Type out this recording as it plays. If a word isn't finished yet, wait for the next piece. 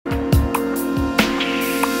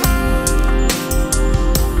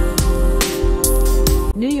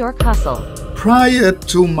York hustle. Prior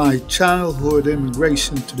to my childhood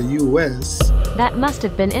immigration to the U.S., That must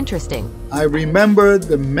have been interesting. I remember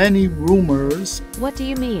the many rumors What do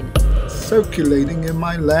you mean? circulating in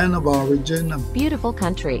my land of origin of Beautiful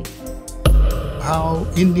country. how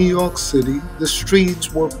in New York City the streets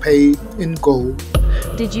were paved in gold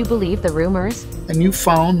Did you believe the rumors? and you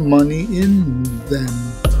found money in them.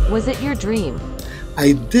 Was it your dream?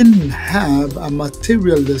 I didn't have a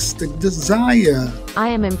materialistic desire, I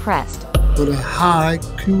am impressed. but a high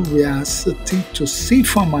curiosity to see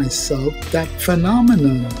for myself that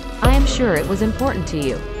phenomenon. I am sure it was important to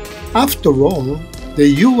you. After all, the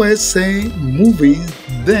USA movies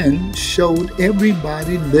then showed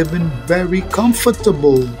everybody living very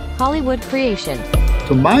comfortable. Hollywood creation.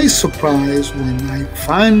 To my surprise, when I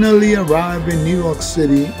finally arrived in New York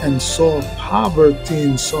City and saw poverty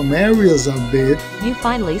in some areas of it, You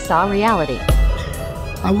finally saw reality.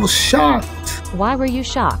 I was shocked Why were you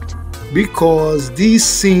shocked? because these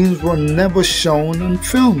scenes were never shown on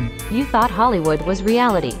film. You thought Hollywood was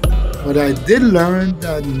reality. But I did learn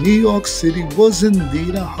that New York City was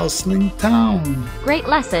indeed a hustling town. Great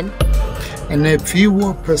lesson. And if you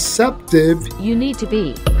were perceptive, You need to be.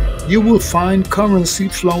 you will find currency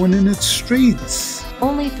flowing in its streets.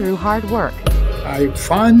 Only through hard work. I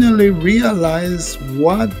finally realized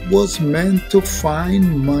what was meant to find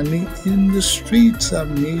money in the streets of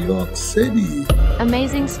New York City.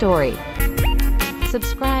 Amazing story.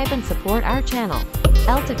 Subscribe and support our channel.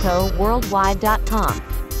 elticoworldwide.com.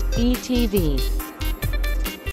 ETV.